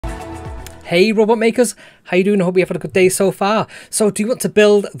Hey robot makers, how you doing? I hope you have had a good day so far. So do you want to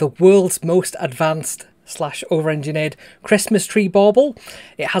build the world's most advanced / over-engineered Christmas tree bauble?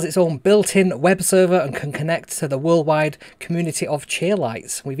 It has its own built-in web server and can connect to the worldwide community of cheer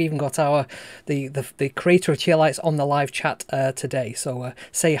lights. We've even got the creator of cheer lights on the live chat today. So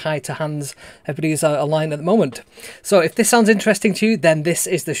say hi to Hans. Everybody's online at the moment. So if this sounds interesting to you, then this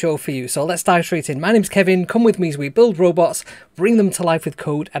is the show for you. So let's dive straight in. My name's Kevin. Come with me as we build robots, bring them to life with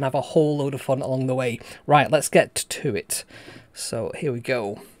code, and have a whole load of fun along the way. Right, let's get to it. So here we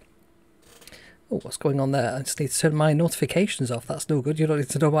go. Oh, what's going on there? I just need to turn my notifications off. That's no good. You don't need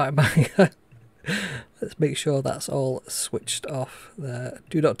to know about my... Let's make sure that's all switched off there.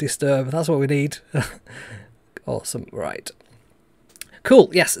 Do not disturb. That's what we need. Awesome. Right.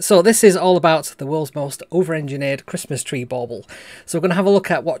 Cool, yes, so this is all about the world's most over-engineered Christmas tree bauble. So we're going to have a look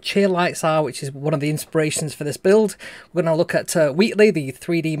at what cheer lights are, which is one of the inspirations for this build. We're going to look at Wheatley, the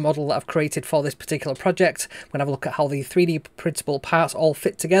 3D model that I've created for this particular project. We're going to have a look at how the 3D printable parts all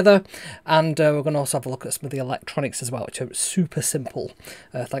fit together. And we're going to also have a look at some of the electronics as well, which are super simple,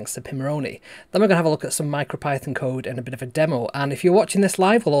 thanks to Pimoroni. Then we're going to have a look at some MicroPython code and a bit of a demo. And if you're watching this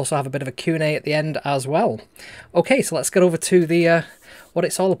live, we'll also have a bit of a Q&A at the end as well. Okay, so let's get over to the... what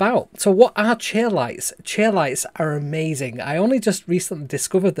it's all about. So what are cheer lights? Cheer lights are amazing. I only just recently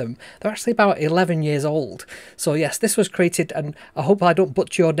discovered them. They're actually about 11 years old. So yes, this was created, and I hope I don't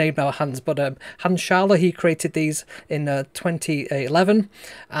butcher your name now, Hans, but Hans Schaller, he created these in 2011,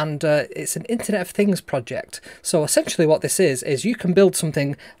 and it's an Internet of Things project. So essentially what this is you can build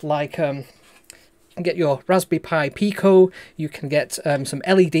something like... get your Raspberry Pi Pico, you can get some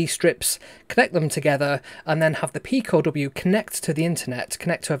LED strips, connect them together, and then have the Pico W connect to the internet,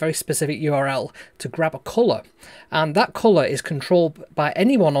 connect to a very specific URL to grab a colour. And that colour is controlled by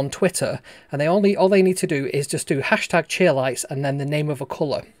anyone on Twitter, and all they need to do is just do #cheerlights and then the name of a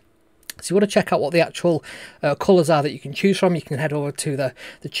colour. So you want to check out what the actual colours are that you can choose from. You can head over to the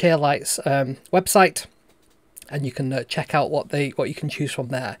Cheerlights website, and you can check out what you can choose from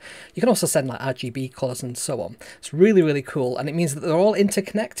there. You can also send like RGB colours and so on. It's really, really cool, and it means that they're all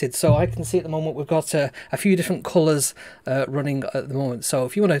interconnected. So I can see at the moment we've got a few different colours running at the moment. So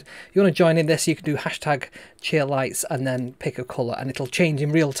if you want to join in this, you can do #cheerlights and then pick a colour, and it'll change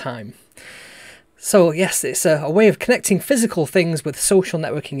in real time. So yes, it's a way of connecting physical things with social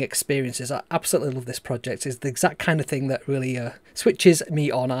networking experiences. I absolutely love this project. It's the exact kind of thing that really switches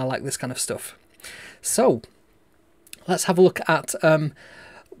me on. I like this kind of stuff. So let's have a look at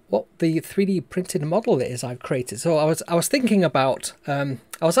what the 3D printed model is I've created. So I was thinking about, I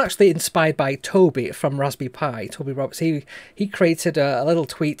was actually inspired by Toby from Raspberry Pi, Toby Roberts. He created a little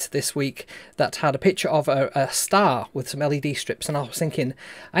tweet this week that had a picture of a star with some LED strips, and I was thinking,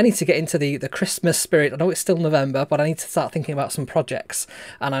 I need to get into the Christmas spirit. I know it's still November, but I need to start thinking about some projects,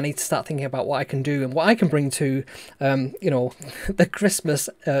 and I need to start thinking about what I can do and what I can bring to, you know, the Christmas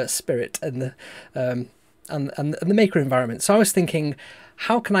spirit and the... and the maker environment. So I was thinking,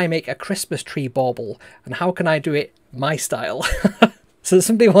 how can I make a Christmas tree bauble, and how can I do it my style? So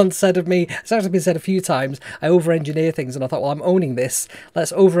somebody once said of me, it's actually been said a few times, I over-engineer things, and I thought, well, I'm owning this.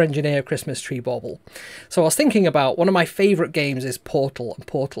 Let's over-engineer a Christmas tree bauble. So I was thinking about, one of my favourite games is Portal and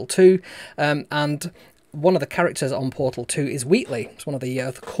Portal 2, and one of the characters on Portal 2 is Wheatley. It's one of the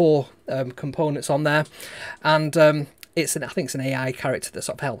core components on there, and I think it's an AI character that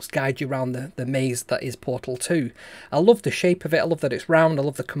sort of helps guide you around the maze that is Portal 2. I love the shape of it, I love that it's round, I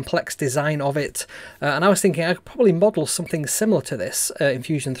love the complex design of it, and I was thinking I could probably model something similar to this in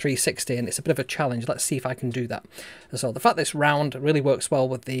Fusion 360, and it's a bit of a challenge. Let's see if I can do that. So the fact that it's round really works well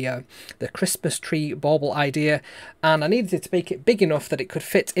with the Christmas tree bauble idea, and I needed to make it big enough that it could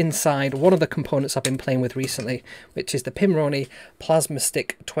fit inside one of the components I've been playing with recently, which is the Pimoroni Plasma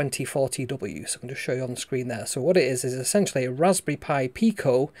Stick 2040W. So I can just show you on the screen there. So what it is essentially a Raspberry Pi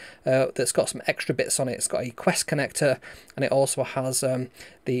Pico that's got some extra bits on it. It's got a Quest connector, and it also has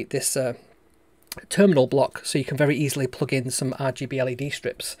this terminal block, so you can very easily plug in some RGB LED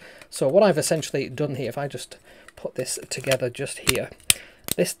strips. So what I've essentially done here, if I just put this together just here,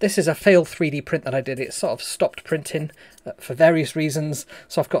 this is a failed 3D print that I did. It sort of stopped printing for various reasons,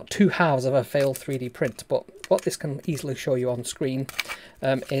 so I've got two halves of a failed 3D print. But what this can easily show you on screen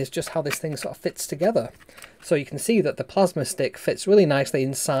is just how this thing sort of fits together. So you can see that the plasma stick fits really nicely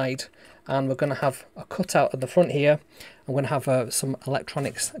inside, and we're going to have a cutout at the front here. I'm going to have some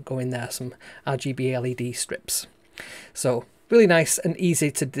electronics go in there, some RGB LED strips. So really nice and easy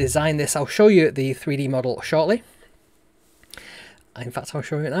to design this. I'll show you the 3D model shortly. In fact, I'll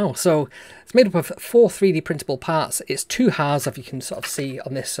show you it now. So it's made up of 4 3D printable parts. It's two halves, if you can sort of see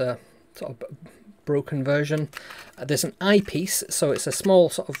on this sort of broken version. There's an eyepiece, so it's a small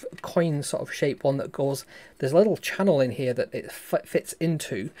sort of coin sort of shaped one that goes, there's a little channel in here that it fits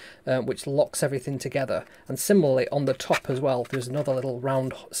into, which locks everything together. And similarly on the top as well, there's another little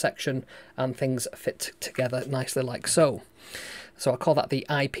round section and things fit together nicely like so. So I call that the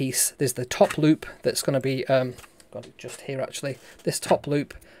eyepiece. There's the top loop that's going to be, got it just here actually, this top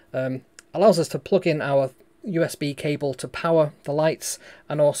loop allows us to plug in our USB cable to power the lights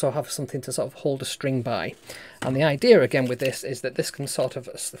and also have something to sort of hold a string by. And the idea again with this is that this can sort of,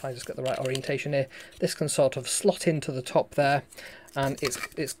 if I just get the right orientation here, this can sort of slot into the top there, and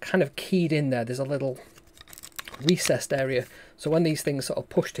it's kind of keyed in there. There's a little recessed area, so when these things sort of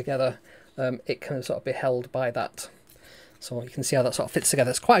push together, it can sort of be held by that. So you can see how that sort of fits together.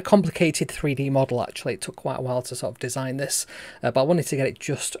 It's quite a complicated 3D model actually. It took quite a while to sort of design this, but I wanted to get it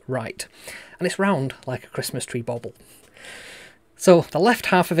just right. And it's round like a Christmas tree bauble. So the left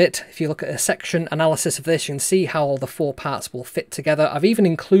half of it, if you look at a section analysis of this, you can see how all the 4 parts will fit together. I've even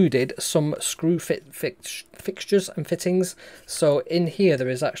included some screw fixtures and fittings. So in here there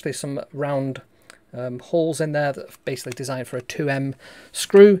is actually some round holes in there that are basically designed for a 2M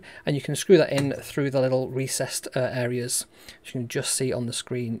screw, and you can screw that in through the little recessed areas, which you can just see on the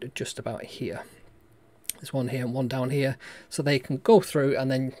screen just about here. There's one here and one down here, so they can go through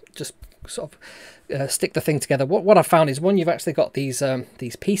and then just sort of stick the thing together. What I've found is when you've actually got these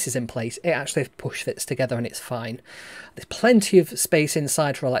pieces in place, it actually push fits together and it's fine. There's plenty of space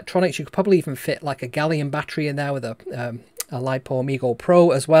inside for electronics. You could probably even fit like a gallium battery in there with a LiPo Amigo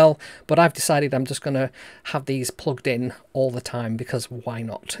Pro as well, but I've decided I'm just going to have these plugged in all the time because why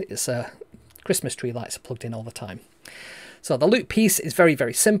not? It's Christmas tree lights are plugged in all the time. So the loop piece is very,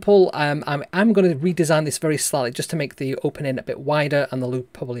 very simple. I'm going to redesign this very slightly just to make the open end a bit wider and the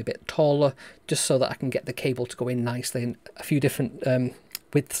loop probably a bit taller, just so that I can get the cable to go in nicely, and a few different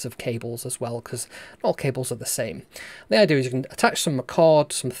widths of cables as well, because not all cables are the same. The idea is you can attach some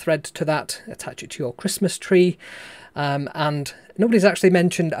cord, some thread to that, attach it to your Christmas tree. And nobody's actually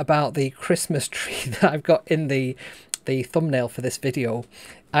mentioned about the Christmas tree that I've got in the thumbnail for this video.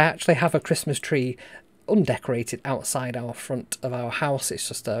 I actually have a Christmas tree undecorated outside our front of our house. It's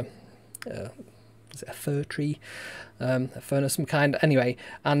just is it a fir tree, a fern of some kind anyway,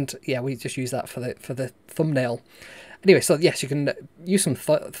 and yeah, we just use that for the thumbnail anyway. So yes, you can use some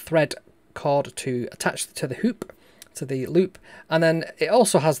thread cord to attach to the hoop, to the loop, and then it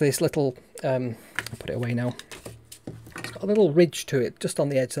also has this little I'll put it away now. It's got a little ridge to it just on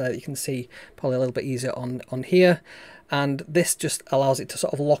the edge there that you can see, probably a little bit easier on here, and this just allows it to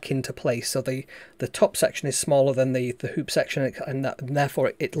sort of lock into place. So the top section is smaller than the hoop section, and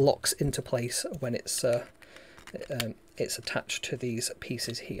therefore it locks into place when it's attached to these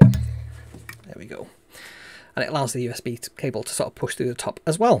pieces here. There we go. And it allows the USB cable to sort of push through the top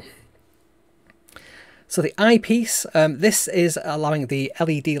as well. So the eyepiece, this is allowing the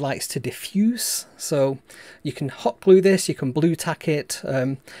LED lights to diffuse. So you can hot glue this, you can blue tack it,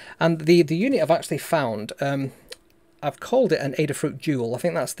 and the unit I've actually found, I've called it an Adafruit Dual. I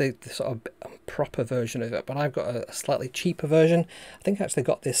think that's the sort of proper version of it, but I've got a slightly cheaper version. I think I actually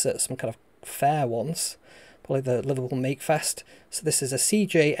got this at some kind of fair once, probably the Liverpool Make Fest. So this is a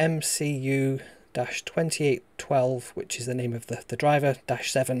CJ-MCU-2812, which is the name of the driver,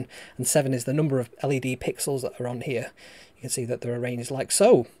 -7, and 7 is the number of LED pixels that are on here. You can see that they're arranged like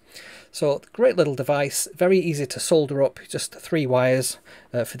so. So great little device, very easy to solder up, just 3 wires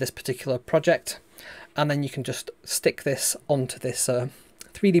for this particular project. And then you can just stick this onto this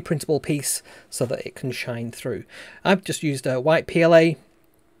 3D printable piece so that it can shine through. I've just used a white PLA.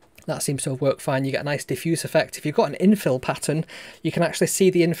 That seems to have worked fine. You get a nice diffuse effect. If you've got an infill pattern, you can actually see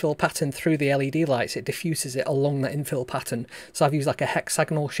the infill pattern through the LED lights. It diffuses it along the infill pattern. So I've used like a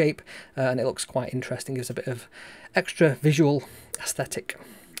hexagonal shape, and it looks quite interesting. Gives a bit of extra visual aesthetic.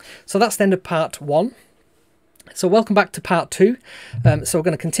 So that's the end of part 1. So welcome back to part 2. So we're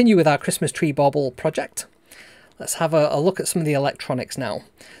going to continue with our Christmas Tree Bauble project. Let's have a look at some of the electronics now.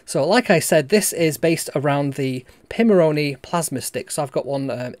 So like I said, this is based around the Pimoroni plasma stick. So I've got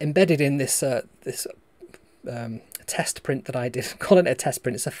one embedded in this test print that I did. Call it a test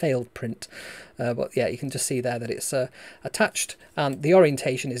print, it's a failed print. But yeah, you can just see there that it's attached, and the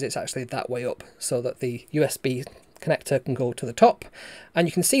orientation is it's actually that way up so that the USB connector can go to the top. And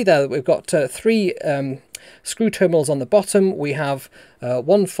you can see there that we've got 3 screw terminals on the bottom. We have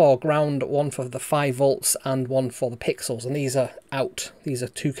one for ground, one for the 5 volts, and one for the pixels, and these are out. These are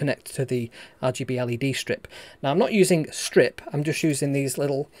to connect to the RGB LED strip. Now I'm not using strip, I'm just using these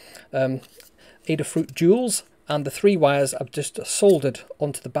little Adafruit Duals, and the 3 wires I've just soldered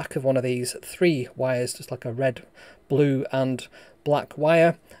onto the back of one of these 3 wires, just like a red, blue and black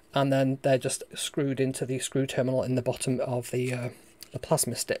wire, and then they're just screwed into the screw terminal in the bottom of the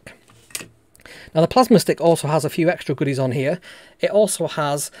plasma stick. Now the plasma stick also has a few extra goodies on here. It also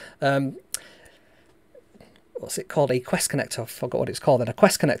has what's it called, a Quest connector. I forgot what it's called, a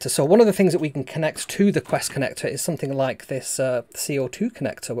Quest connector. So one of the things that we can connect to the Quest connector is something like this CO2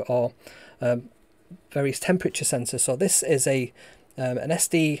 connector, or various temperature sensors. So this is an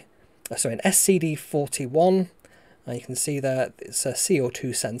SCD41. And you can see there it's a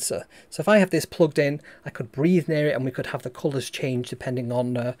CO2 sensor. So if I have this plugged in, I could breathe near it and we could have the colours change depending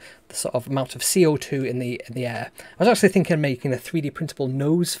on the sort of amount of CO2 in the air. I was actually thinking of making a 3D printable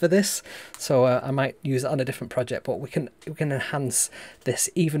nose for this, so I might use it on a different project, but we can enhance this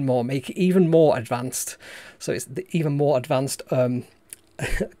even more, make it even more advanced. So it's the even more advanced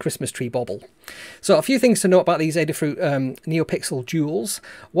Christmas tree bauble. So a few things to note about these Adafruit NeoPixel Duals.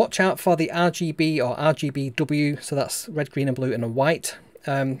 Watch out for the RGB or RGBW, so that's red, green and blue and a white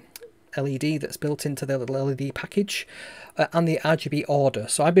LED that's built into the little LED package, and the RGB order.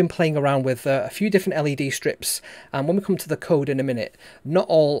 So I've been playing around with a few different LED strips, and when we come to the code in a minute, not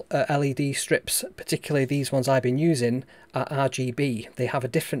all LED strips, particularly these ones I've been using, are RGB. They have a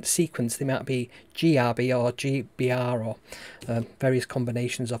different sequence. They might be GRB or GBR or various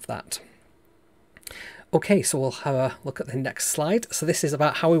combinations of that. Okay, so we'll have a look at the next slide. So this is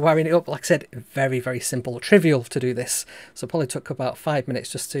about how we're wiring it up. Like I said, very, very simple, trivial to do this. So it probably took about 5 minutes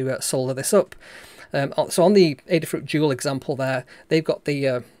just to solder this up. So on the Adafruit Dual example there, they've got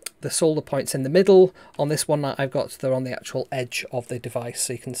the solder points in the middle. On this one I've got, they're on the actual edge of the device.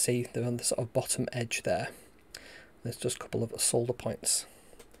 So you can see they're on the sort of bottom edge there. There's just a couple of solder points.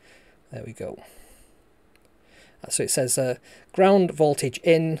 There we go. So it says ground voltage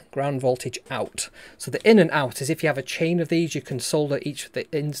in, ground voltage out. So the in and out is if you have a chain of these, you can solder each of the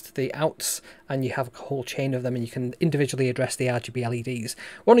ins to the outs, and you have a whole chain of them, and you can individually address the RGB LEDs.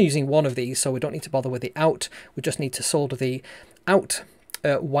 We're only using one of these, so we don't need to bother with the out. We just need to solder the out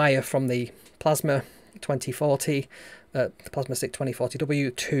wire from the Plasma 2040, the Plasma Stick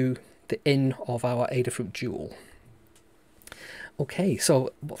 2040W to the in of our Adafruit Dual. Okay,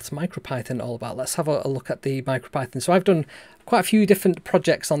 so what's MicroPython all about? Let's have a look at the MicroPython. So I've done quite a few different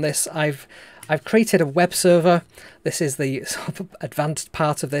projects on this. I've created a web server. This is the sort of advanced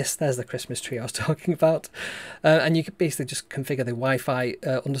part of this. There's the Christmas tree I was talking about. And you can basically just configure the Wi-Fi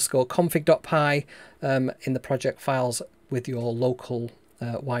 _config.py in the project files with your local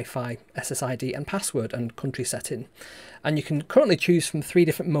Wi-Fi SSID and password and country setting. And you can currently choose from 3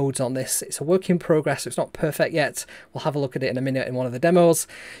 different modes on this. It's a work in progress, so it's not perfect yet. We'll have a look at it in a minute in one of the demos.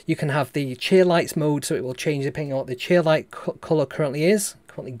 You can have the cheer lights mode, so it will change depending on what the cheer light colour currently is,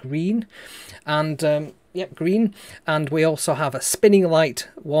 currently green. And yep, green. And we also have a spinning light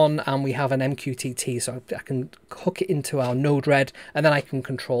one, and we have an MQTT, so I can hook it into our Node-RED, and then I can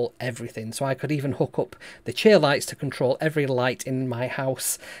control everything. So I could even hook up the cheer lights to control every light in my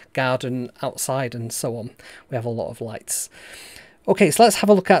house, garden, outside, and so on. We have a lot of lights. Okay, so let's have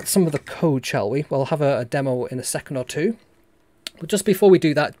a look at some of the code, shall we? We'll have a demo in a second or two. But just before we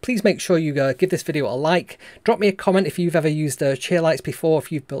do that, please make sure you give this video a like. Drop me a comment if you've ever used cheer lights before,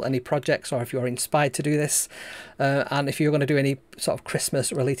 if you've built any projects, or if you're inspired to do this. And if you're going to do any sort of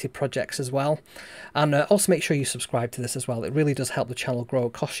Christmas related projects as well. And also make sure you subscribe to this as well. It really does help the channel grow.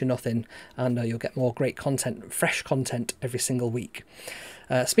 It costs you nothing, and you'll get more great content, fresh content every single week.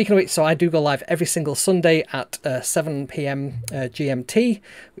 Speaking of which, so I do go live every single Sunday at 7 PM GMT,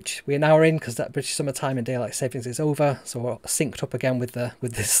 which we're now in because that British summertime and daylight savings is over. So we're synced up again with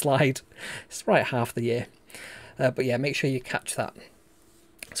this slide. It's right half the year. But yeah, make sure you catch that.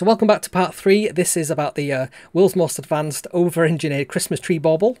 So welcome back to part 3. This is about the world's most advanced over-engineered Christmas tree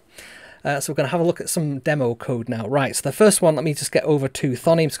bauble. So we're going to have a look at some demo code now. Right, so the first one, let me just get over to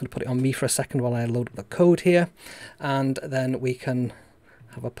Thonny. I'm just going to put it on me for a second while I load up the code here. And then we can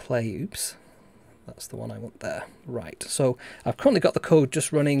have a play. Oops, that's the one I want there. Right, so I've currently got the code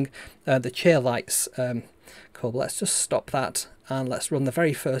just running the cheer lights code. Let's just stop that and let's run the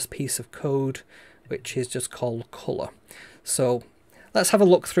very first piece of code, which is just called color. So let's have a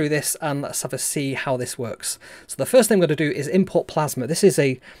look through this and let's have a see how this works. So the first thing I'm going to do is import Plasma. This is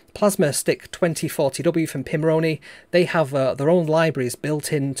a Plasma Stick 2040W from Pimoroni. They have their own libraries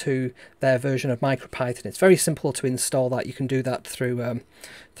built into their version of MicroPython. It's very simple to install that. You can do that through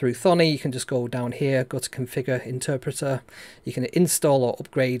Thonny. You can just go down here, go to Configure Interpreter. You can install or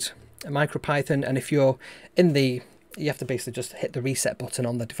upgrade MicroPython, and if you're in the you have to basically just hit the reset button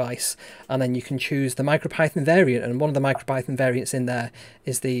on the device, and then you can choose the MicroPython variant. And one of the MicroPython variants in there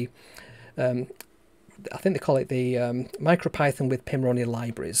is the, I think they call it the MicroPython with Pimoroni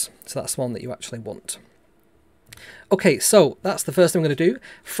libraries. So that's one that you actually want. Okay, so that's the first thing we're going to do.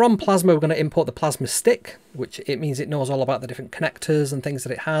 From Plasma, we're going to import the Plasma stick, which it means it knows all about the different connectors and things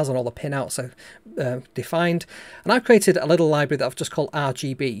that it has, and all the pinouts are defined. And I've created a little library that I've just called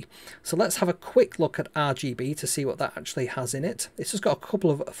RGB. So let's have a quick look at RGB to see what that actually has in it. It's just got a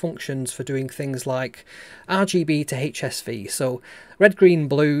couple of functions for doing things like RGB to HSV. So red, green,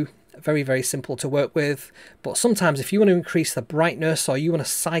 blue. Very, very simple to work with, but sometimes if you want to increase the brightness or you want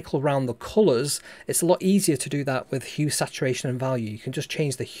to cycle around the colors, it's a lot easier to do that with hue, saturation and value. You can just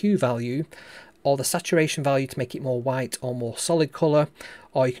change the hue value or the saturation value to make it more white or more solid color,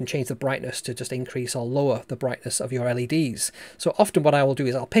 or you can change the brightness to just increase or lower the brightness of your LEDs. So often what I will do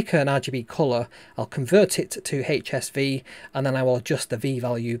is I'll pick an RGB color, I'll convert it to HSV, and then I will adjust the V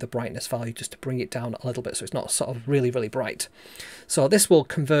value, the brightness value, just to bring it down a little bit so it's not sort of really, really bright. So this will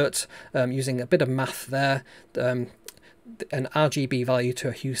convert, using a bit of math there, an RGB value to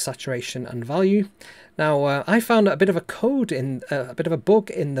a hue, saturation and value. Now I found a bit of a bug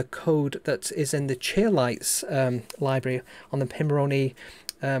in the code that is in the Cheerlights library on the Pimoroni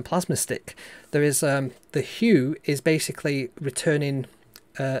plasma stick. There is the hue is basically returning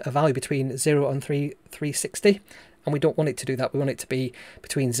a value between 0 and 360, and we don't want it to do that. We want it to be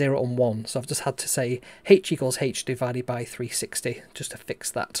between 0 and 1. So I've just had to say h equals h divided by 360 just to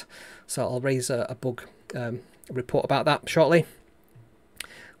fix that. So I'll raise a bug report about that shortly.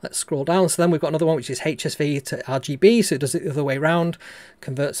 Let's scroll down. So then we've got another one which is HSV to RGB, so it does it the other way around,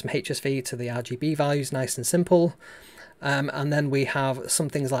 converts from HSV to the RGB values, nice and simple. And then we have some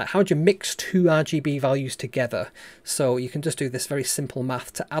things like how do you mix two RGB values together? So you can just do this very simple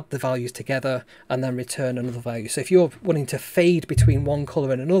math to add the values together and then return another value. So if you're wanting to fade between one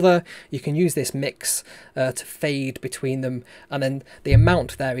color and another, you can use this mix to fade between them, and then the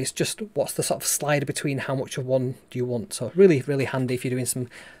amount there is just what's the sort of slider between how much of one do you want. So really, really handy if you're doing some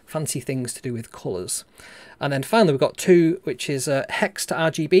fancy things to do with colors. And then finally we've got two, which is hex to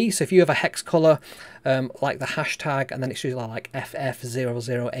RGB. So if you have a hex color like the hashtag, and then it's usually like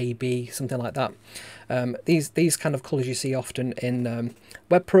FF00AB, something like that. These kind of colors you see often in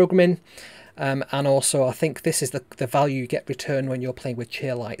web programming. And also I think this is the value you get returned when you're playing with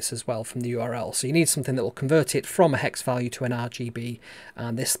Cheerlights as well from the URL. So you need something that will convert it from a hex value to an RGB,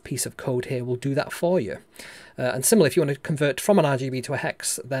 and this piece of code here will do that for you. And similarly, if you want to convert from an RGB to a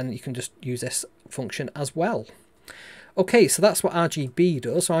hex, then you can just use this function as well. Okay, so that's what RGB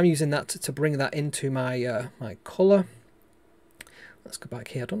does. So I'm using that to bring that into my my color. Let's go back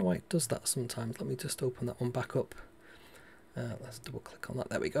here. I don't know why it does that sometimes. Let me just open that one back up. Let's double click on that.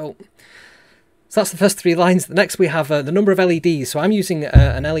 There we go. So that's the first three lines. Next we have the number of LEDs. So I'm using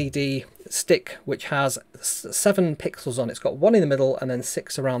an LED stick which has 7 pixels on it. It's got 1 in the middle and then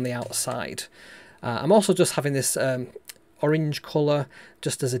 6 around the outside. I'm also just having this orange color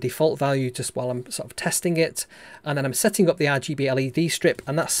just as a default value just while I'm sort of testing it, and then I'm setting up the RGB LED strip,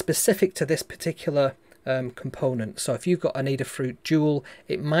 and that's specific to this particular component. So if you've got an Adafruit Dual,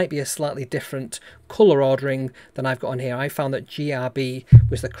 it might be a slightly different color ordering than I've got on here. I found that GRB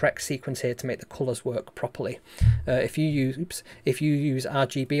was the correct sequence here to make the colors work properly. If you use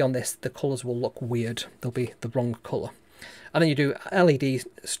RGB on this, the colors will look weird. They'll be the wrong color. And then you do LED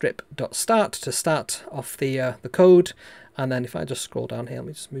strip.start to start off the code. And then if I just scroll down here, let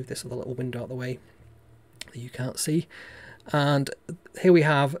me just move this other little window out of the way that you can't see. And here we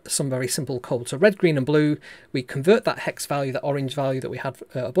have some very simple code. So red, green and blue, we convert that hex value, that orange value that we had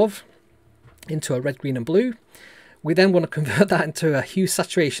above, into a red, green and blue. We then want to convert that into a hue,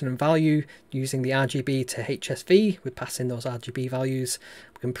 saturation and value using the RGB to HSV. We pass in those RGB values.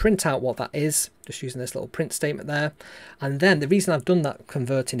 We can print out what that is, just using this little print statement there. And then the reason I've done that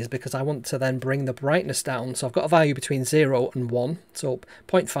converting is because I want to then bring the brightness down. So I've got a value between 0 and 1. So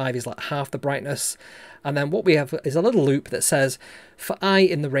 0.5 is like half the brightness. And then what we have is a little loop that says for I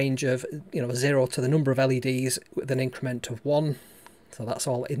in the range of 0 to the number of LEDs with an increment of 1. So that's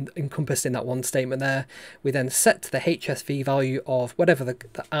all encompassed in that one statement there. We then set the HSV value of whatever the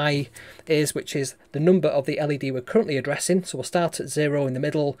I is, which is the number of the LED we're currently addressing. So we'll start at 0 in the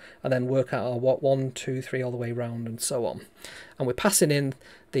middle and then work out our 1, 2, 3 all the way around and so on. And we're passing in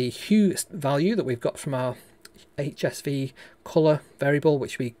the hue value that we've got from our HSV color variable,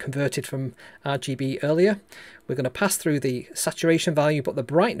 which we converted from RGB earlier. We're going to pass through the saturation value, but the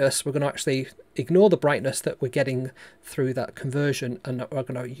brightness, we're going to actually ignore the brightness that we're getting through that conversion, and we're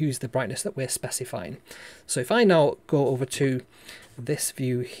going to use the brightness that we're specifying. So if I now go over to this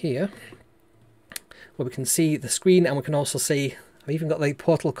view here, where we can see the screen, and we can also see, I've even got the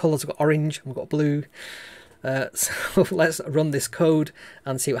portal colors, we've got orange, and we've got blue. So let's run this code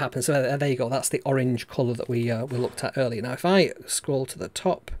and see what happens. So there you go, that's the orange color that we looked at earlier. Now if I scroll to the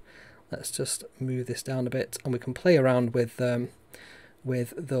top, Let's just move this down a bit, and we can play around with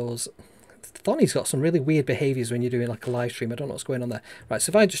those. Thonny's got some really weird behaviors when you're doing like a live stream. I don't know what's going on there. Right,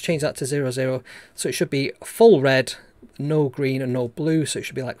 so if I just change that to 0, 0, so it should be full red, no green and no blue, so it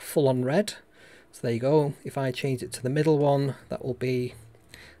should be like full on red. So there you go. If I change it to the middle one, that will be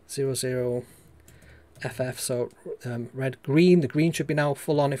 0, 0, FF, so red, green. The green should be now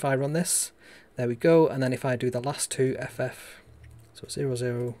full on if I run this. There we go. And then if I do the last two, FF, so 0,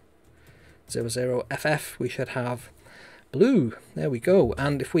 0, 0, 0, FF, we should have blue. There we go.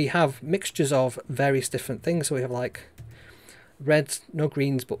 And if we have mixtures of various different things, so we have like red, no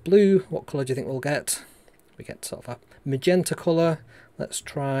greens but blue, what colour do you think we'll get? We get sort of a magenta colour. Let's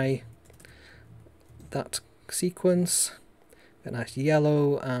try that sequence. A nice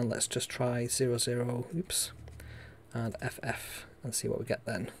yellow, and let's just try 0, 0, oops, and FF, and see what we get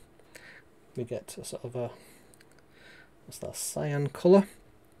then. We get a sort of a, what's that, cyan colour.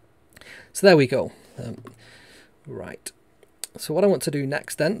 So there we go. Right. So what I want to do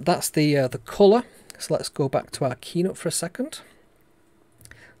next then, that's the colour. So let's go back to our keynote for a second.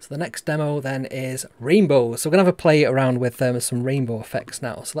 So the next demo then is rainbow. So we're going to have a play around with some rainbow effects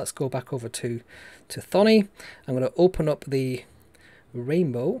now. So let's go back over to Thonny. I'm going to open up the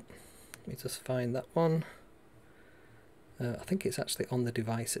rainbow. Let me just find that one. I think it's actually on the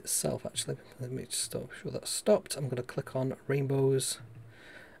device itself actually. Let me just make sure that's stopped. I'm going to click on rainbows.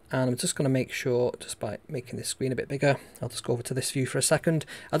 And I'm just going to make sure, just by making this screen a bit bigger, I'll just go over to this view for a second.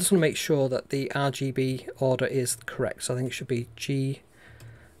 I just want to make sure that the RGB order is correct. So I think it should be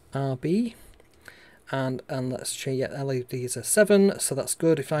GRB. And let's change, yeah, LEDs are 7, so that's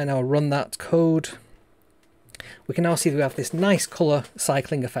good. If I now run that code, we can now see that we have this nice colour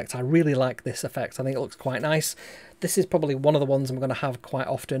cycling effect. I really like this effect. I think it looks quite nice. This is probably one of the ones I'm going to have quite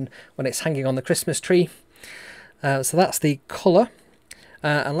often when it's hanging on the Christmas tree. So that's the colour.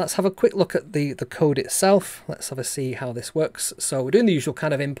 And let's have a quick look at the code itself. Let's have a see how this works. So we're doing the usual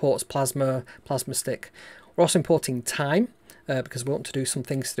kind of imports, plasma stick. We're also importing time because we want to do some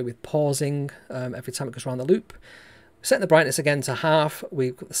things to do with pausing every time it goes around the loop. Set the brightness again to half.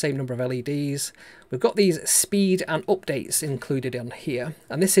 We've got the same number of LEDs. We've got these speed and updates included on here.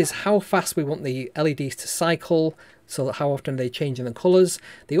 And this is how fast we want the LEDs to cycle, so that how often they change in the colours.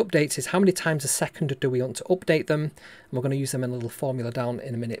 The updates is how many times a second do we want to update them. And we're going to use them in a little formula down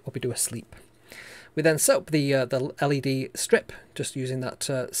in a minute when we do a sleep. We then set up the LED strip, just using that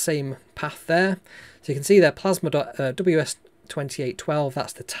same path there. So you can see there, plasma WS2812,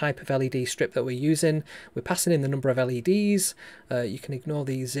 that's the type of LED strip that we're using. We're passing in the number of LEDs. You can ignore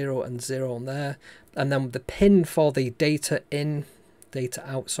the 0 and 0 on there. And then the pin for the data in, data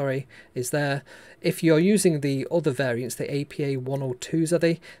out, sorry, is there. If you're using the other variants, the APA 102s, are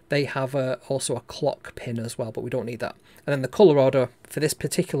they have also a clock pin as well, but we don't need that. And then the color order for this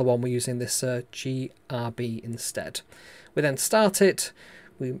particular one, we're using this GRB instead. We then start it.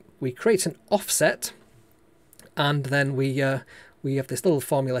 We create an offset, and then we have this little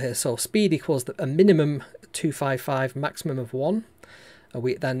formula here. So speed equals a minimum 255, maximum of 1.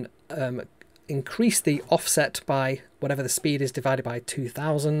 We then increase the offset by whatever the speed is divided by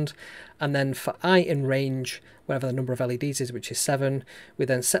 2000, and then for I in range, whatever the number of LEDs is, which is 7, we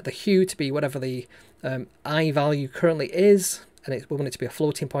then set the hue to be whatever the I value currently is, and we want it to be a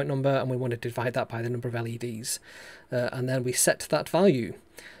floating point number, and we want to divide that by the number of LEDs, and then we set that value.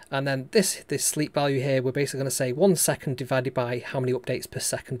 And then this sleep value here, we're basically going to say 1 second divided by how many updates per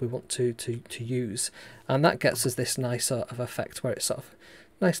second we want to use, and that gets us this nice sort of effect where it's sort of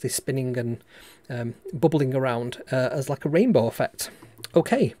nicely spinning and bubbling around as like a rainbow effect.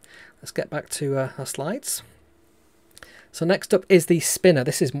 Okay, let's get back to our slides. So next up is the spinner.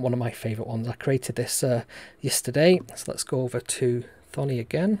 This is one of my favourite ones. I created this yesterday. So let's go over to Thonny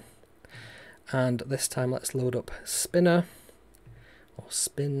again. And this time let's load up spinner, or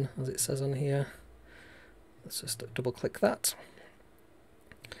spin as it says on here. Let's just double click that.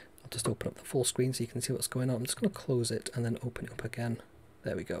 I'll just open up the full screen so you can see what's going on. I'm just going to close it and then open it up again.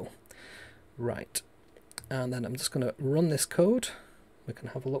 There we go. Right, and then I'm just going to run this code. We can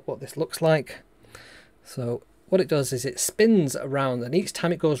have a look what this looks like. So what it does is it spins around, and each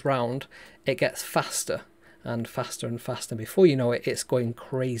time it goes round it gets faster and faster and faster. Before you know it, it's going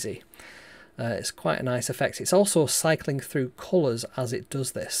crazy. It's quite a nice effect. It's also cycling through colours as it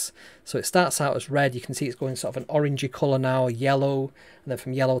does this. So it starts out as red. You can see it's going sort of an orangey colour now, yellow, and then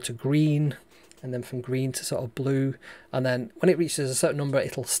from yellow to green, and then from green to sort of blue, and then when it reaches a certain number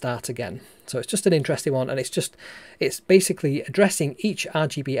it'll start again. So it's just an interesting one, and it's basically addressing each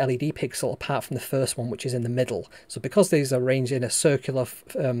RGB LED pixel apart from the first one, which is in the middle. So because these are arranged in a circular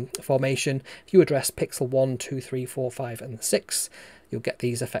formation, if you address pixel 1, 2, 3, 4, 5 and 6, you'll get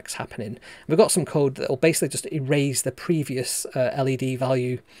these effects happening. We've got some code that will basically just erase the previous LED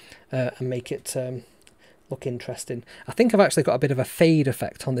value and make it look interesting. I think I've actually got a bit of a fade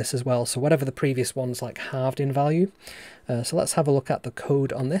effect on this as well, so whatever the previous one's like halved in value. So let's have a look at the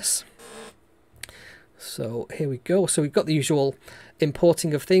code on this. So here we go. So we've got the usual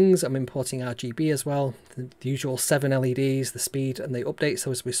importing of things. I'm importing RGB as well. The usual 7 LEDs, the speed and the updates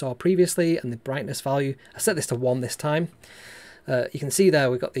as we saw previously, and the brightness value. I set this to 1 this time. You can see there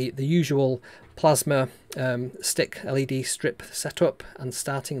we've got the usual plasma stick LED strip setup and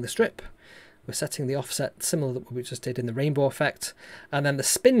starting the strip. We're setting the offset similar to what we just did in the rainbow effect. And then the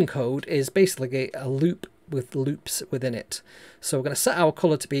spin code is basically a loop with loops within it. So we're going to set our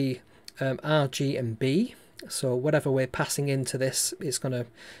color to be RG and B. So whatever we're passing into this, it's going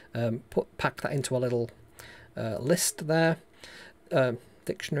to pack that into a little list there,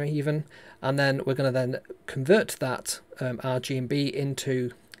 dictionary even. And then we're going to then convert that RG and B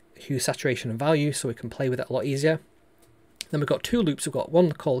into hue, saturation and value, so we can play with it a lot easier. Then we've got 2 loops. We've got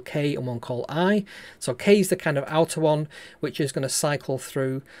one called K and one called I. So K is the kind of outer one, which is going to cycle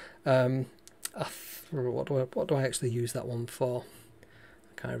through. What do I actually use that one for?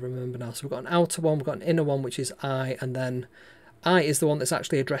 I can't remember now. So we've got an outer one, we've got an inner one, which is I, and then I is the one that's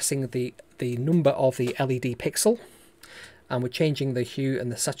actually addressing the number of the LED pixel. And we're changing the hue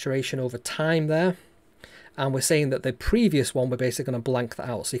and the saturation over time there. And we're saying that the previous one, we're basically going to blank that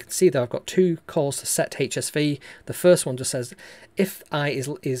out. So you can see there I've got 2 calls to set HSV. The first one just says if I is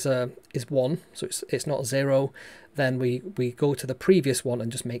 1, so it's not 0, then we go to the previous one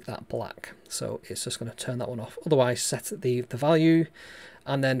and just make that black. So it's just going to turn that one off. Otherwise, set the value.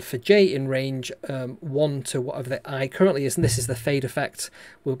 And then for J in range 1 to whatever the I currently is, and this is the fade effect,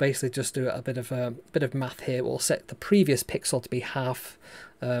 we'll basically just do a bit of math here. We'll set the previous pixel to be half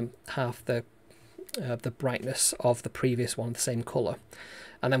the brightness of the previous one, the same color.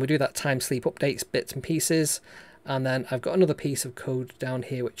 And then we do that time sleep updates bits and pieces. And then I've got another piece of code down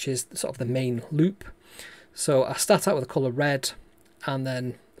here, which is sort of the main loop. So I start out with the color red and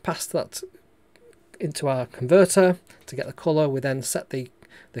then pass that into our converter to get the color. We then set the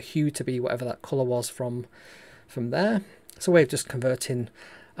hue to be whatever that color was from there. So we're just converting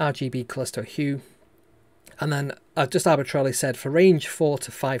RGB colors to a hue. And then I've just arbitrarily said for range 4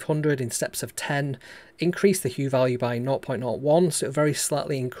 to 500 in steps of 10, increase the hue value by 0.01, so it'll very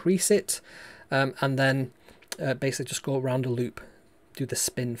slightly increase it. And then basically just go around a loop, do the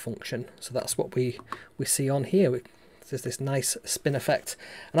spin function. So that's what we see on here. There's this nice spin effect.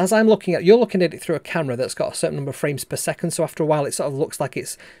 And as I'm looking at, you're looking at it through a camera that's got a certain number of frames per second. So after a while, it sort of looks like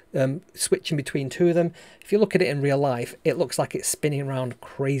it's switching between 2 of them. If you look at it in real life, it looks like it's spinning around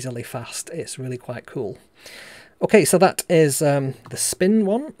crazily fast. It's really quite cool. Okay, so that is the spin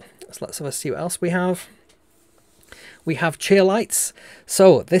one. So let's have a see what else we have. We have cheer lights.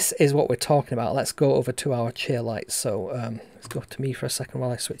 So this is what we're talking about. Let's go over to our cheer lights. So let's go to me for a second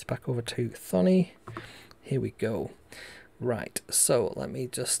while I switch back over to Thonny. Here we go. Right, so let me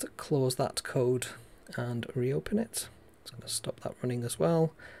just close that code and reopen it. I'm going to stop that running as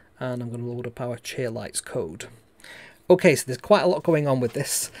well. And I'm going to load up our cheer lights code. Okay, so there's quite a lot going on with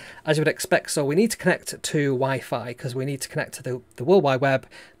this, as you would expect. So we need to connect to Wi-Fi because we need to connect to the World Wide Web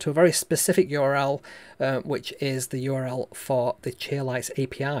to a very specific URL, which is the URL for the Cheerlights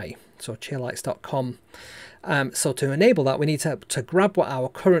API, so cheerlights.com. So to enable that, we need to grab what our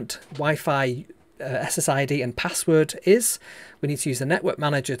current Wi-Fi SSID and password is. We need to use the network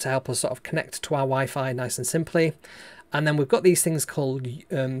manager to help us sort of connect to our Wi-Fi nice and simply. And then we've got these things called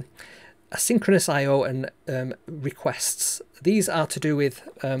asynchronous I/O and requests. These are to do with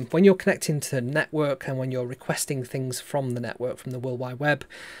when you're connecting to the network and when you're requesting things from the network, from the World Wide Web,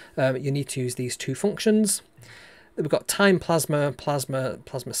 you need to use these 2 functions. We've got time plasma, plasma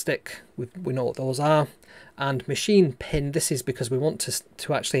stick, we know what those are, and machine pin. This is because we want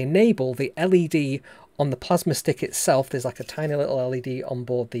to actually enable the LED on the plasma stick itself. There's like a tiny little LED on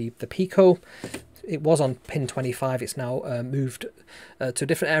board the Pico. It was on pin 25, it's now moved to a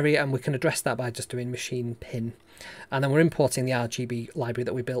different area, and we can address that by just doing machine pin. And then we're importing the RGB library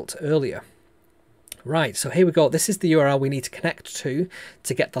that we built earlier. Right, so here we go. This is the URL we need to connect to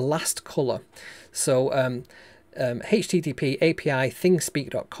get the last color. So http API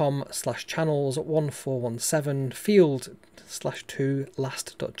thingspeak.com/channels1417 field/2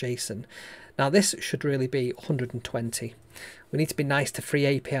 last.json. Now this should really be 120. We need to be nice to free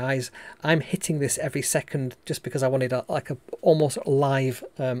APIs. I'm hitting this every second just because I wanted a almost live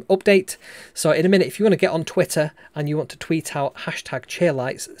update. So in a minute, if you want to get on Twitter and you want to tweet out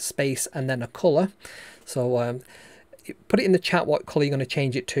 #cheerlights space and then a color, so put it in the chat what colour you're going to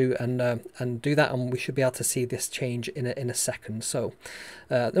change it to, and do that, and we should be able to see this change in a second. So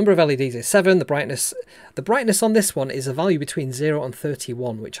number of LEDs is 7. The brightness on this one is a value between 0 and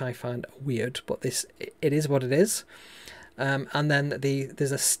 31, which I find weird, but it is what it is. And then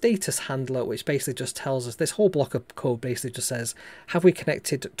there's a status handler, which basically just tells us, this whole block of code basically just says, have we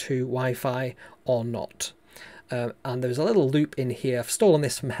connected to Wi-Fi or not? And there's a little loop in here. I've stolen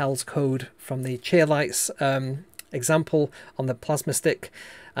this from Hell's code from the cheer lights example on the plasma stick.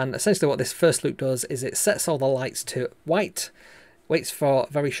 And essentially what this first loop does is it sets all the lights to white, waits for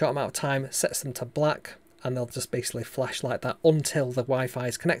a very short amount of time, sets them to black, and they'll just basically flash like that until the Wi-Fi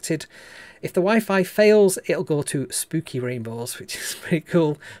is connected. If the Wi-Fi fails, it'll go to spooky rainbows, which is pretty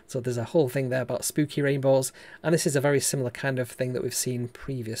cool. So there's a whole thing there about spooky rainbows, and this is a very similar kind of thing that we've seen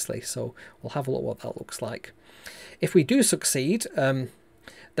previously. So we'll have a look what that looks like. If we do succeed, then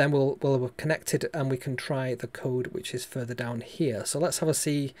we're connected, and we can try the code which is further down here. So let's have a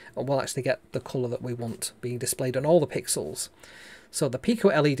see, and we'll actually get the colour that we want being displayed on all the pixels. So the Pico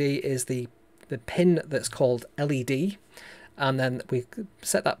LED is the pin that's called LED, and then we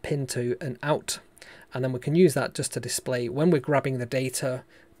set that pin to an out, and then we can use that just to display when we're grabbing the data,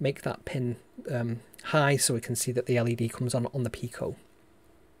 make that pin high so we can see that the LED comes on the Pico.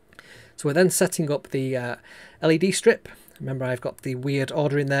 So we're then setting up the LED strip. Remember, I've got the weird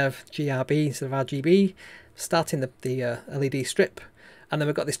order in there of GRB instead of RGB, starting the LED strip, and then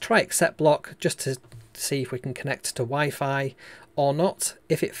we've got this try except block just to see if we can connect to Wi-Fi or not.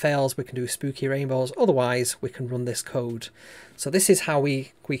 If it fails, we can do spooky rainbows, otherwise we can run this code. So this is how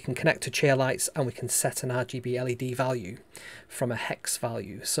we can connect to cheer lights, and we can set an RGB LED value from a hex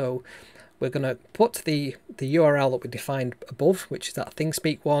value. So we're going to put the URL that we defined above, which is that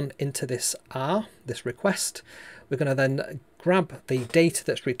ThingSpeak one, into this this request. We're going to then grab the data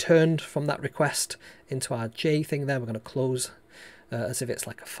that's returned from that request into our J thing there. We're going to close as if it's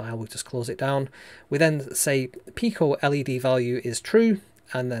like a file, we just close it down. We then say Pico LED value is true,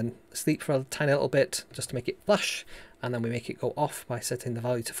 and then sleep for a tiny little bit just to make it flash, and then we make it go off by setting the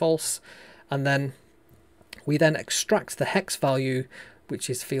value to false. And then we then extract the hex value, which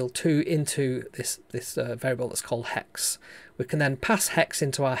is field 2, into this variable that's called hex. We can then pass hex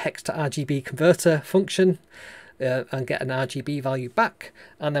into our hex to RGB converter function and get an RGB value back,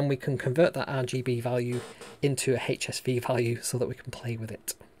 and then we can convert that RGB value into a HSV value so that we can play with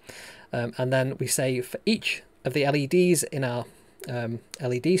it. And then we say for each of the LEDs in our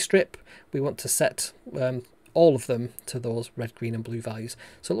LED strip, we want to set all of them to those red, green and blue values.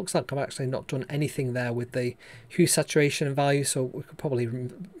 So it looks like I've actually not done anything there with the hue saturation value, so we could probably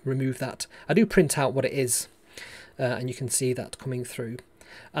remove that. I do print out what it is, and you can see that coming through.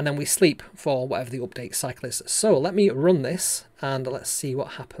 And then we sleep for whatever the update cycle is. So let me run this and let's see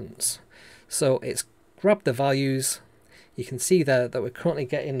what happens. So it's grabbed the values. You can see there that we're currently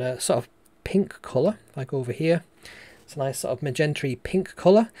getting a sort of pink colour. If I go over here, it's a nice sort of magenta pink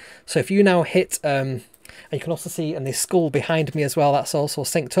colour. So if you now hit, and you can also see in the skull behind me as well, that's also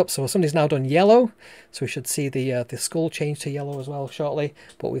synced up. So somebody's now done yellow. So we should see the skull change to yellow as well shortly.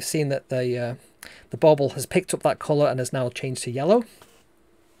 But we've seen that the bauble has picked up that colour and has now changed to yellow.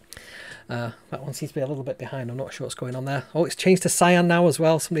 That one seems to be a little bit behind. I'm not sure what's going on there. Oh, it's changed to cyan now as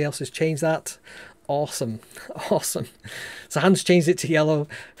well. Somebody else has changed that. Awesome. Awesome. So Hans changed it to yellow.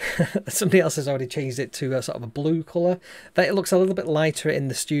 Somebody else has already changed it to a sort of a blue colour. That it looks a little bit lighter in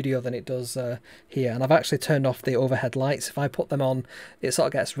the studio than it does here. And I've actually turned off the overhead lights. If I put them on, it sort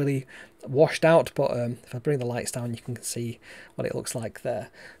of gets really washed out. But if I bring the lights down, you can see what it looks like there.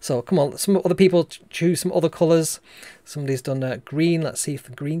 So come on, some other people choose some other colours. Somebody's done green. Let's see if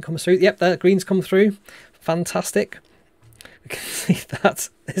the green comes through. Yep, the green's come through. Fantastic. We can see that.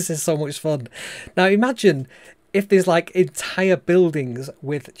 This is so much fun. Now imagine if there's like entire buildings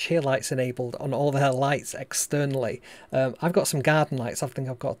with cheer lights enabled on all their lights externally. I've got some garden lights. I think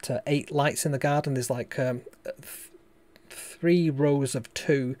I've got 8 lights in the garden. There's like 3 rows of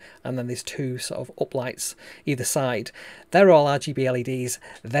 2, and then there's 2 sort of up lights either side. They're all RGB LEDs.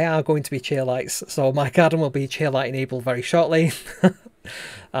 They are going to be cheer lights. So my garden will be cheer light enabled very shortly.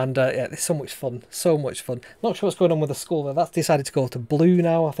 And yeah, it's so much fun, so much fun. Not sure what's going on with the skull there. That's decided to go to blue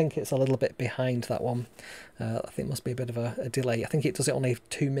now. I think it's a little bit behind that one. I think it must be a bit of a delay. I think it does it only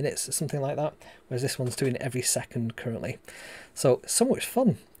 2 minutes or something like that, whereas this one's doing it every second currently. So much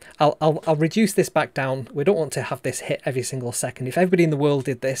fun. I'll reduce this back down. We don't want to have this hit every single second. If everybody in the world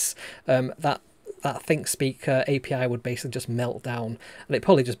did this, that ThingSpeak API would basically just melt down, and it'd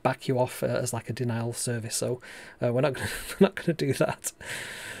probably just back you off as like a denial service. So we're not gonna do that.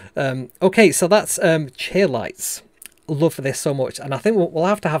 Okay, so that's cheer lights. love this so much, and I think we'll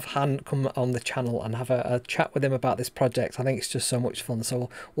have to have Han come on the channel and have a chat with him about this project. I think it's just so much fun, so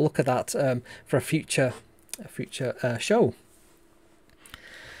we'll look at that for a future show.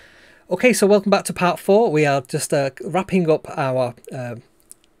 Okay, so welcome back to part 4. We are just wrapping up our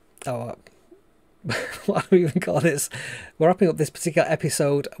what do we even call this? We're wrapping up this particular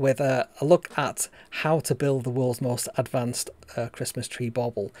episode with a look at how to build the world's most advanced Christmas tree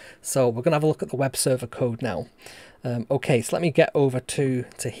bauble. So we're going to have a look at the web server code now. Okay, so let me get over to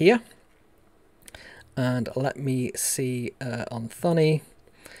here, and let me see on Thonny.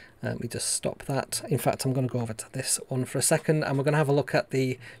 Let me just stop that. In fact, I'm going to go over to this one for a second, and we're going to have a look at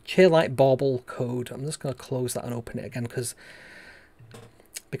the Cheerlight Bauble code. I'm just going to close that and open it again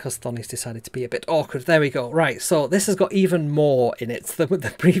because Thonny's decided to be a bit awkward. There we go. Right, so this has got even more in it than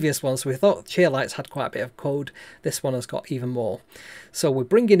the previous one. So we thought Cheerlights had quite a bit of code. This one has got even more. So we're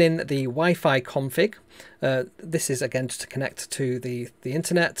bringing in the Wi-Fi config. This is, again, just to connect to the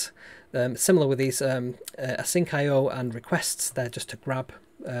internet. Similar with these async IO and requests. They're just to grab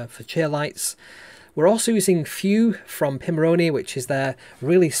for Cheerlights. We're also using Few from Pimoroni, which is their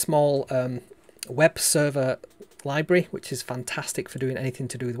really small web server library, which is fantastic for doing anything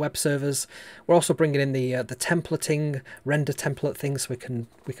to do with web servers. We're also bringing in the templating, render template things, so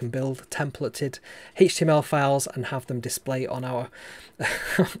we can build templated HTML files and have them display on our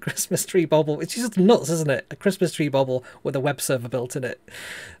Christmas tree bauble, which is just nuts, isn't it? A Christmas tree bauble with a web server built in it.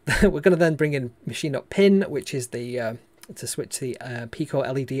 We're going to then bring in machine.pin, which is the to switch the Pico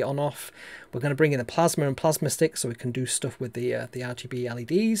LED on off. We're going to bring in the plasma and plasma stick so we can do stuff with the RGB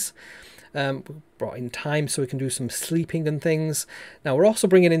LEDs. We brought in time so we can do some sleeping and things. Now we're also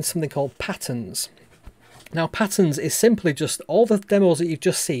bringing in something called patterns. Now patterns is simply just all the demos that you've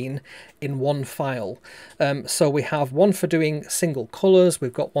just seen in one file. So we have one for doing single colors,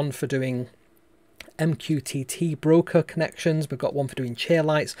 we've got one for doing MQTT broker connections, we've got one for doing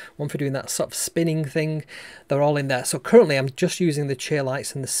Cheerlights, one for doing that sort of spinning thing. They're all in there. So currently I'm just using the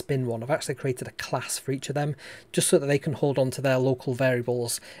Cheerlights and the spin one. I've actually created a class for each of them just so that they can hold on to their local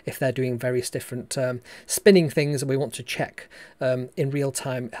variables if they're doing various different spinning things and we want to check in real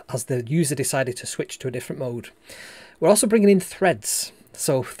time as the user decided to switch to a different mode. We're also bringing in threads.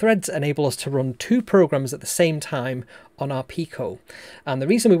 So threads enable us to run 2 programs at the same time on our Pico. And the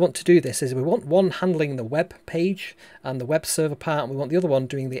reason we want to do this is we want one handling the web page and the web server part, and we want the other one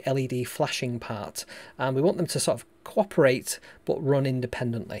doing the LED flashing part. And we want them to sort of cooperate but run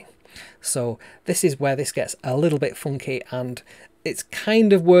independently. So this is where this gets a little bit funky, and it's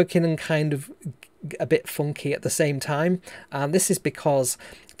kind of working and kind of a bit funky at the same time. And this is because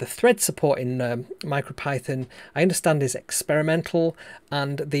the thread support in MicroPython, I understand, is experimental,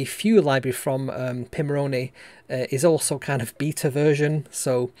 and the Few library from Pimoroni is also kind of beta version.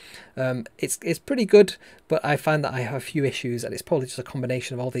 So it's pretty good, but I find that I have a few issues, and it's probably just a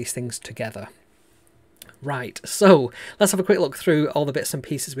combination of all these things together. Right, so let's have a quick look through all the bits and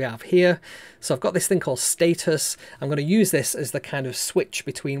pieces we have here. So I've got this thing called status. I'm going to use this as the kind of switch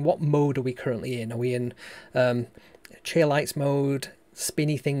between what mode are we currently in. Are we in Cheerlights mode,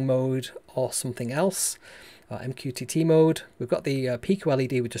 spinny thing mode, or something else? MQTT mode. We've got the Pico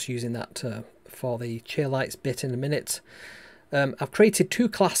LED, we're just using that for the Cheerlights bit in a minute. I've created 2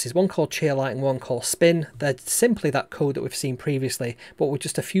 classes, one called Cheerlight and one called Spin. They're simply that code that we've seen previously, but with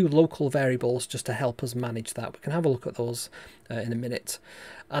just a few local variables just to help us manage that. We can have a look at those in a minute.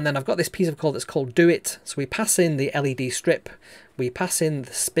 And then I've got this piece of code that's called Do It. So we pass in the LED strip, we pass in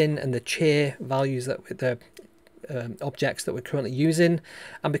the spin and the cheer values that the objects that we're currently using.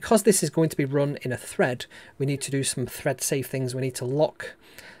 And because this is going to be run in a thread, we need to do some thread safe things. We need to lock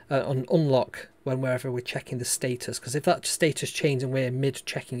and unlock whenever we're checking the status, because if that status changes and we're mid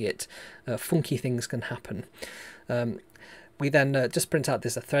checking it, funky things can happen. We then just print out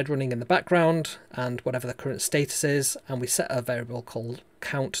there's a thread running in the background and whatever the current status is, and we set a variable called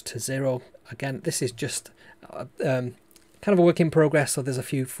count to 0. Again, this is just kind of a work in progress, so there's a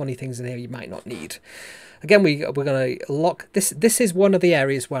few funny things in here you might not need. Again, we're going to lock this. This is one of the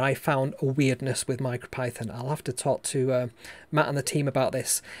areas where I found a weirdness with MicroPython. I'll have to talk to Matt and the team about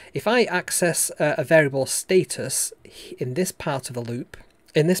this. If I access a variable status in this part of the loop,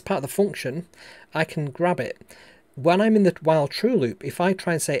 in this part of the function, I can grab it. When I'm in the while true loop, if I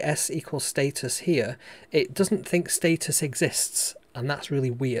try and say s equals status here, it doesn't think status exists, and that's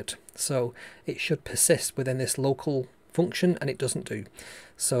really weird. So it should persist within this local function, and it doesn't do.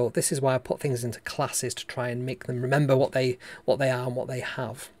 So this is why I put things into classes to try and make them remember what they are and what they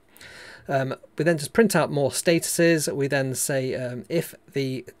have. We then just print out more statuses. We then say if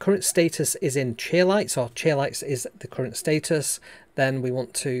the current status is in Cheerlights, or Cheerlights is the current status, then we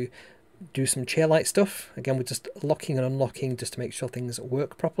want to do some chair light stuff. Again, we're just locking and unlocking just to make sure things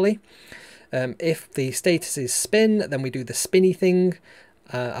work properly. If the status is spin, then we do the spinny thing.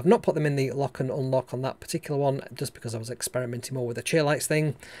 I've not put them in the lock and unlock on that particular one, just because I was experimenting more with the chair lights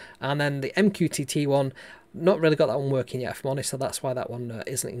thing. And then the MQTT one, not really got that one working yet, if I'm honest, so that's why that one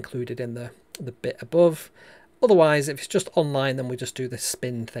isn't included in the bit above. Otherwise, if it's just online, then we just do the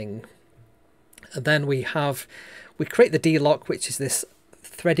spin thing. And then we create the D-lock, which is this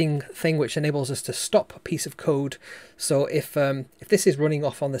threading thing which enables us to stop a piece of code. So if this is running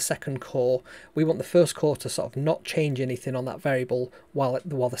off on the second core, we want the first core to sort of not change anything on that variable while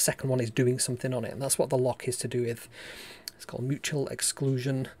the second one is doing something on it, and that's what the lock is to do with. It's called mutual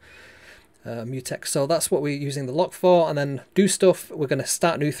exclusion, mutex. So that's what we're using the lock for. And then do stuff, we're going to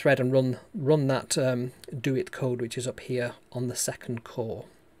start a new thread and run that do it code, which is up here on the second core.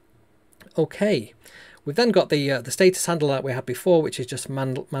 Okay. We've then got the status handler that we had before, which is just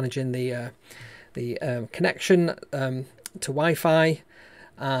managing the connection to Wi-Fi,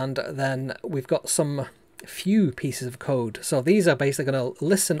 and then we've got some few pieces of code. So these are basically going to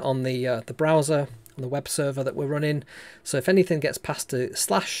listen on the browser, on the web server that we're running. So if anything gets passed to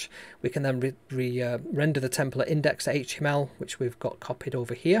slash, we can then render the template index.html, which we've got copied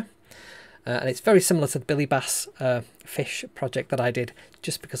over here. And it's very similar to the Billy Bass fish project that I did,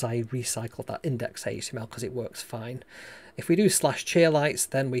 just because I recycled that index.html because it works fine. If we do slash chair lights,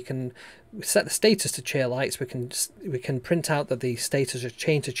 then we set the status to chair lights. We can print out that the status is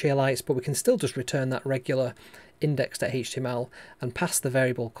changed to chair lights, but we can still just return that regular index.html and pass the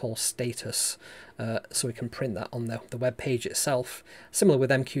variable called status, so we can print that on the web page itself. Similar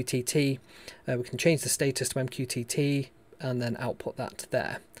with MQTT, we can change the status to MQTT and then output that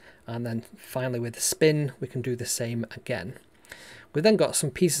there. And then finally with spin, we can do the same again. We've then got some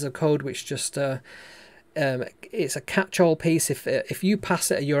pieces of code which just, it's a catch-all piece. If you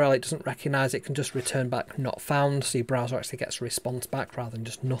pass it a URL it doesn't recognize, it can just return back not found, so your browser actually gets a response back rather than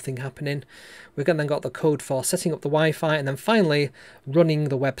just nothing happening. We've then got the code for setting up the Wi-Fi, and then finally running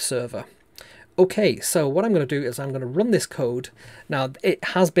the web server. Okay, so what I'm going to do is I'm going to run this code. Now, it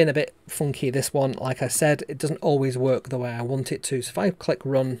has been a bit funky, this one. Like I said, it doesn't always work the way I want it to. So if I click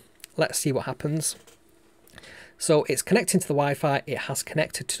run, let's see what happens. So it's connecting to the Wi-Fi. It has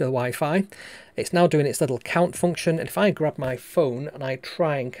connected to the Wi-Fi. It's now doing its little count function. And if I grab my phone and I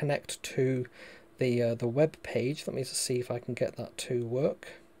try and connect to the web page, let me just see if I can get that to work.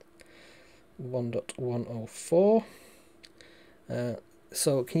 1.104.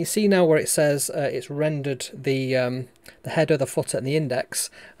 So can you see now where it says it's rendered the header, the footer and the index,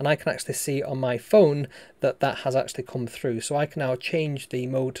 and I can actually see on my phone that that has actually come through. So I can now change the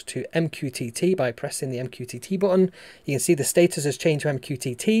mode to MQTT by pressing the MQTT button. You can see the status has changed to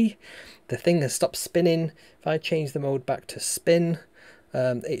MQTT. The thing has stopped spinning. If I change the mode back to spin,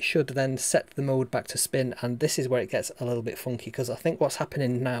 it should then set the mode back to spin, and this is where it gets a little bit funky, because I think what's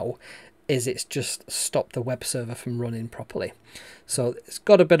happening now is it's just stopped the web server from running properly. So it's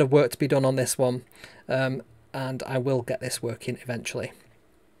got a bit of work to be done on this one, and I will get this working eventually.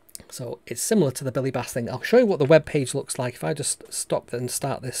 So it's similar to the Billy Bass thing. I'll show you what the web page looks like. If I just stop and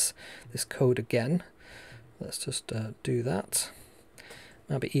start this code again, let's just do that.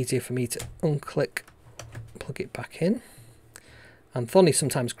 Might be easier for me to unclick, plug it back in. And Thonny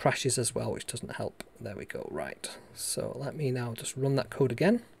sometimes crashes as well, which doesn't help. There we go. Right. So let me now just run that code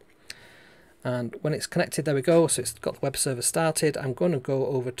again. And when it's connected, there we go. So it's got the web server started. I'm going to go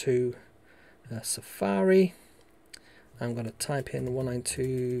over to Safari. I'm going to type in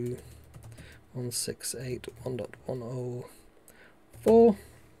 192.168.1.104.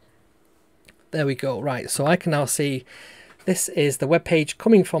 There we go. Right. So I can now see this is the web page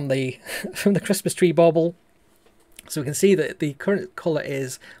coming from the from the Christmas Tree Bauble. So we can see that the current color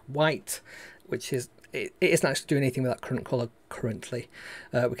is white, which is it isn't actually doing anything with that current color currently.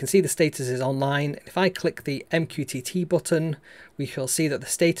 We can see the status is online. If I click the MQTT button, we shall see that the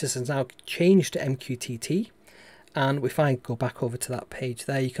status has now changed to MQTT. And if I go back over to that page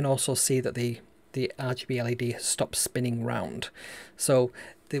there, you can also see that the RGB LED has stopped spinning round. So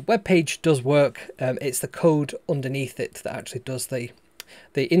the web page does work. It's the code underneath it that actually does the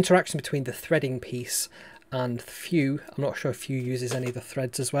interaction between the threading piece and Vue. I'm not sure if Vue uses any of the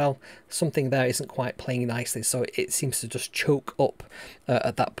threads as well. Something there isn't quite playing nicely, so it seems to just choke up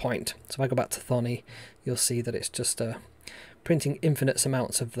at that point. So if I go back to Thonny, you'll see that it's just printing infinite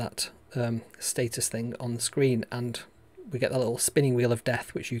amounts of that status thing on the screen, and we get that little spinning wheel of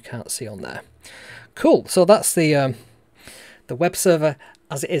death, which you can't see on there. Cool. So that's the web server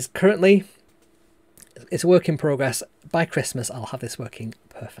as it is currently. It's a work in progress. By Christmas, I'll have this working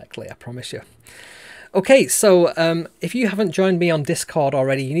perfectly, I promise you. Okay, so if you haven't joined me on Discord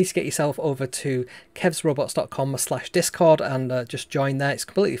already, you need to get yourself over to kevsrobots.com/discord and just join there. It's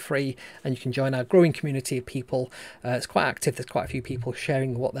completely free and you can join our growing community of people. It's quite active. There's quite a few people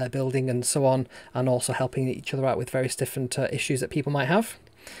sharing what they're building and so on, and also helping each other out with various different issues that people might have.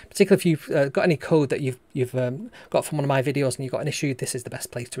 Particularly if you've got any code that you've got from one of my videos and you've got an issue, this is the best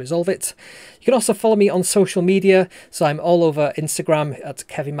place to resolve it. You can also follow me on social media. So I'm all over Instagram at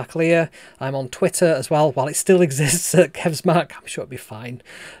Kevin McAleer. I'm on Twitter as well, while it still exists at Kev's Mac. I'm sure it'll be fine.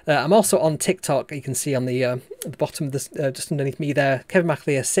 I'm also on TikTok. You can see on the bottom of this, just underneath me there, Kevin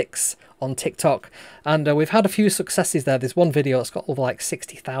McAleer 6 on TikTok, and we've had a few successes there. There's one video that's got over like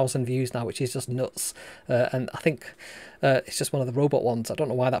 60,000 views now, which is just nuts, and I think it's just one of the robot ones. I don't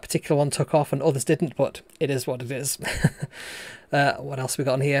know why that particular one took off and others didn't, but it is what it is. What else we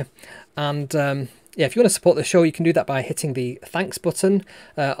got on here? And yeah, if you want to support the show, you can do that by hitting the thanks button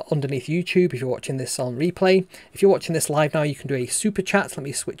underneath YouTube if you're watching this on replay. If you're watching this live now, you can do a super chat. Let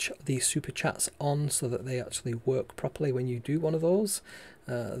me switch these super chats on so that they actually work properly when you do one of those.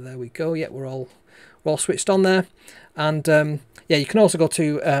 There we go. Yeah, we're all switched on there. And yeah, you can also go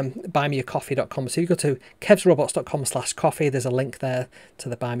to buymeacoffee.com. So you go to kevsrobots.com/coffee. There's a link there to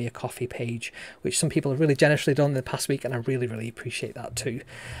the Buy Me a Coffee page, which some people have really generously done in the past week, and I really, really appreciate that too.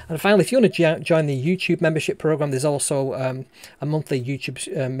 And finally, if you want to join the YouTube membership program, there's also a monthly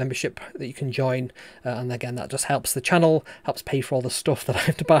YouTube membership that you can join. And again, that just helps the channel, helps pay for all the stuff that I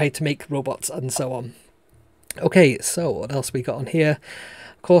have to buy to make robots and so on. Okay, so what else we got on here?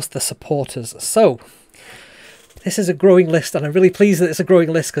 Of course, the supporters. So this is a growing list, and I'm really pleased that it's a growing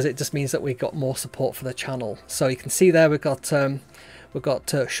list because it just means that we've got more support for the channel. So you can see there we've got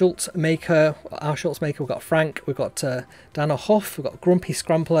Schultz Maker, our Schultz Maker. We've got Frank. We've got Dana Hoff. We've got Grumpy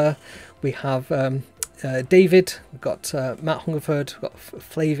Scrambler. We have David. We've got Matt Hungerford. We've got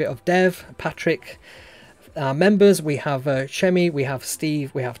Flavor of Dev. Patrick. Our members. We have Shemi. We have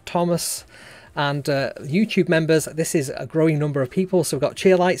Steve. We have Thomas. And YouTube members, this is a growing number of people. So we've got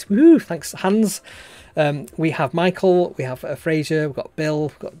Cheerlights, woohoo, thanks Hans. We have Michael, we have Fraser, we've got Bill,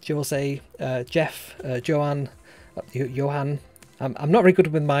 we've got Jose, Jeff, Johan. I'm not very good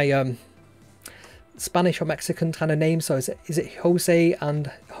with my Spanish or Mexican kind of names, so is it Jose and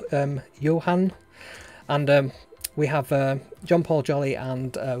Johan? And we have John Paul Jolly,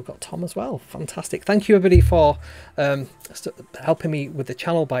 and we've got Tom as well. Fantastic. Thank you everybody for helping me with the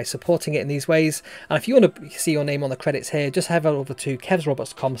channel by supporting it in these ways. And if you want to see your name on the credits here, just head over to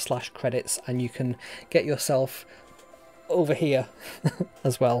kevsrobots.com/credits and you can get yourself over here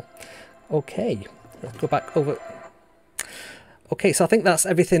as well. Okay, let's go back over. Okay, so I think that's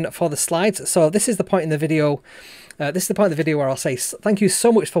everything for the slides. So this is the point in the video. This is the point of the video where I'll say thank you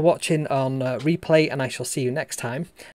so much for watching on replay, and I shall see you next time.